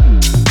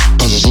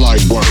 cause it's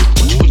light work.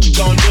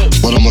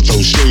 But I'ma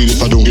throw shade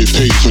if I don't get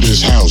paid for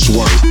this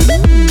housework.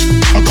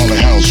 I call it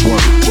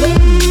housework,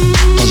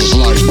 cause it's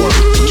light work.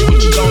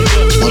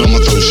 But I'ma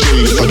throw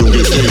shade if I don't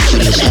get paid for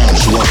this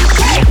housework.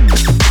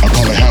 I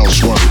call it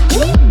housework.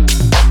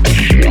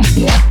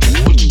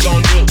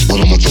 But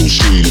I'ma throw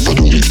shade if I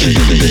don't get paid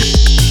for this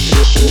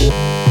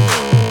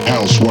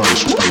housework.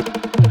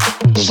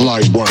 It's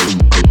light work.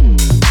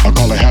 I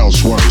call it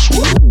housework.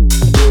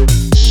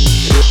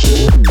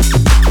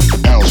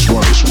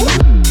 Housework.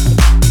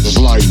 It's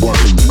light work.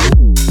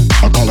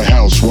 I call it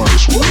housework.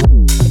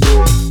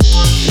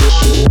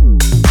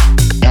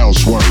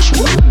 Housework.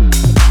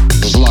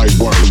 It's light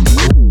work.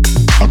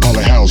 I call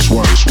it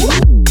housework.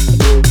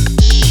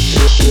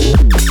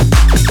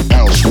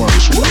 Housework.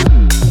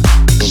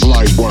 It's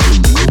light work.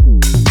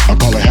 I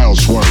call it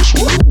housework.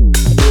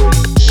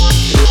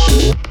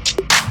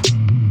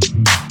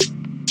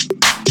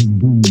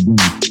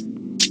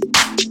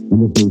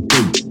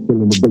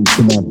 Feeling the bass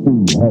in my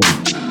feet, hey.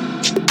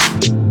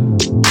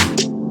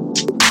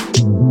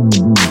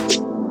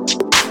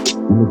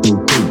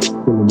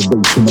 Feeling the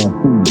bass in my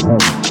feet,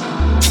 hey.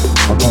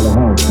 I call it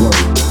housework,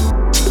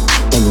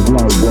 cause it's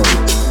light work.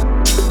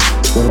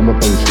 But I'ma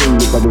throw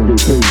shade if I don't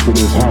get paid for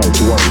this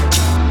housework.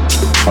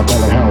 I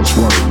call it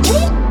housework,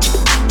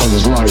 cause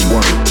it's light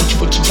work.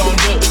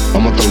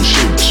 I'ma throw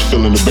shapes,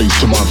 feeling the bass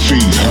to my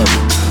feet, hey.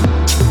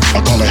 I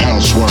call it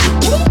housework,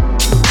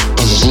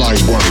 cause it's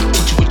light work.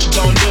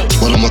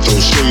 But I'ma throw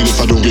shade if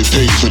I don't get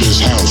paid for this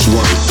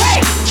housework.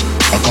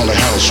 I call it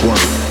housework.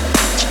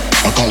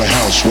 I call it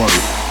housework.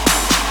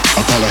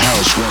 I call it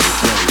housework.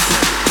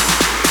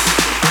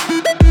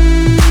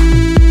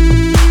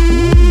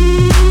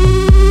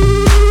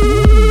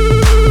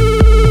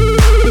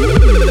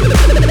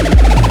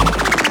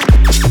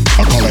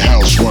 I call it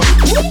housework,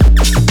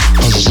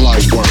 cause it's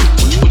light work.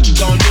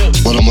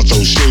 But I'ma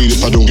throw shade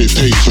if I don't get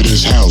paid for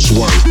this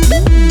housework.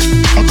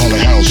 I call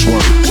it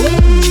housework,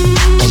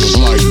 cause it's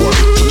light work.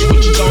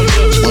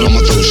 But I'ma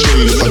throw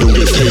shade if I don't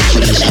get paid for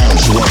this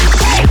housework.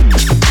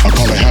 I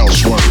call it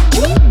housework.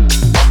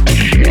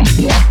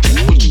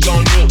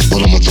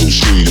 But I'ma throw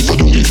shade if I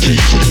don't get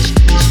paid for this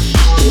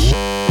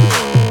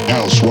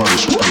housework.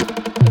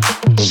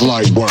 It's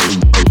light work.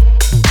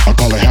 I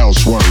call it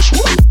housework.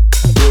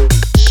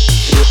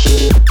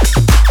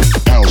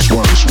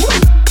 Housework.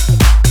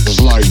 It's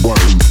light work.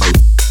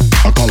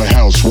 I call it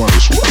housework.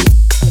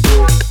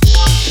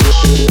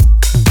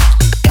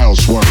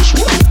 Housework.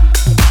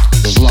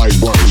 It's light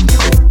work.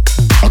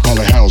 I call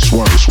it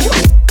housework.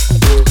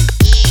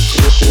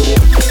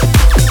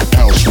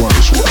 Housework.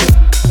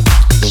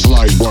 It's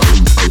light work.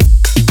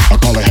 I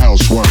call it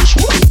housework.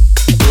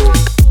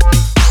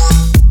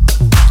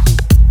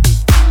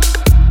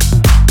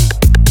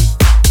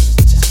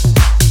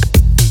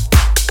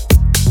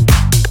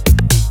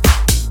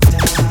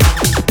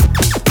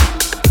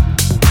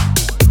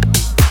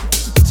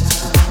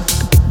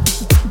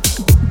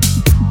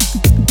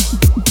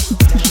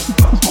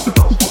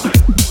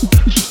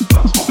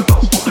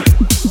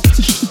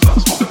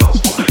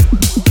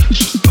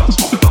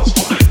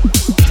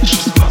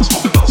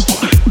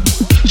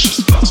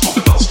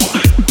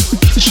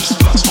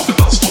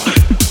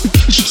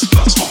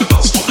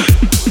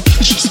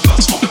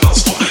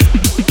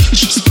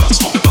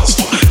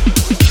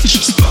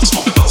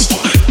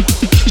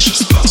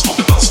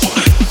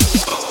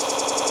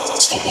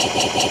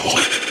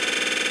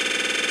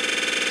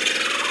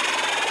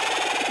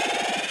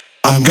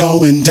 I'm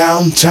going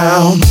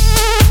downtown.